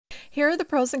Here are the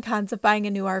pros and cons of buying a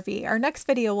new RV. Our next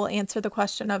video will answer the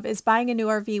question of, is buying a new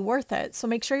RV worth it? So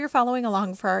make sure you're following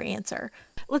along for our answer.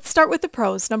 Let's start with the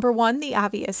pros. Number one, the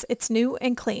obvious. It's new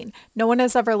and clean. No one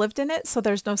has ever lived in it, so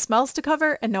there's no smells to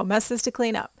cover and no messes to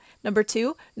clean up. Number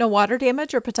two, no water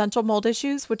damage or potential mold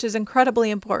issues, which is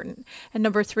incredibly important. And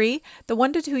number three, the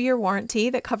 1 to 2 year warranty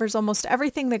that covers almost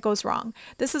everything that goes wrong.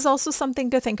 This is also something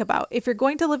to think about. If you're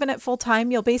going to live in it full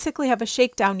time, you'll basically have a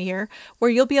shakedown year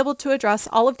where you'll be able to address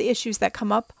all of the issues that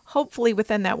come up, hopefully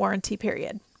within that warranty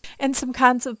period. And some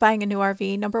cons of buying a new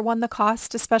RV. Number one, the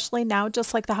cost, especially now,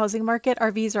 just like the housing market,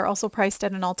 RVs are also priced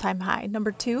at an all-time high.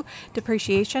 Number two,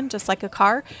 depreciation, just like a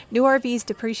car. New RVs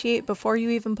depreciate before you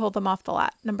even pull them off the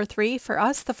lot. Number three, for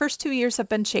us, the first 2 years have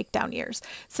been shakedown years.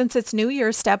 Since it's new, you're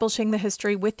establishing the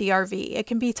history with the RV. It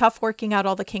can be tough working out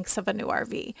all the kinks of a new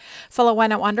RV. Follow Why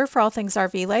Not Wander for all things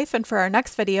RV life, and for our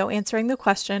next video answering the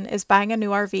question, is buying a new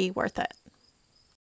RV worth it?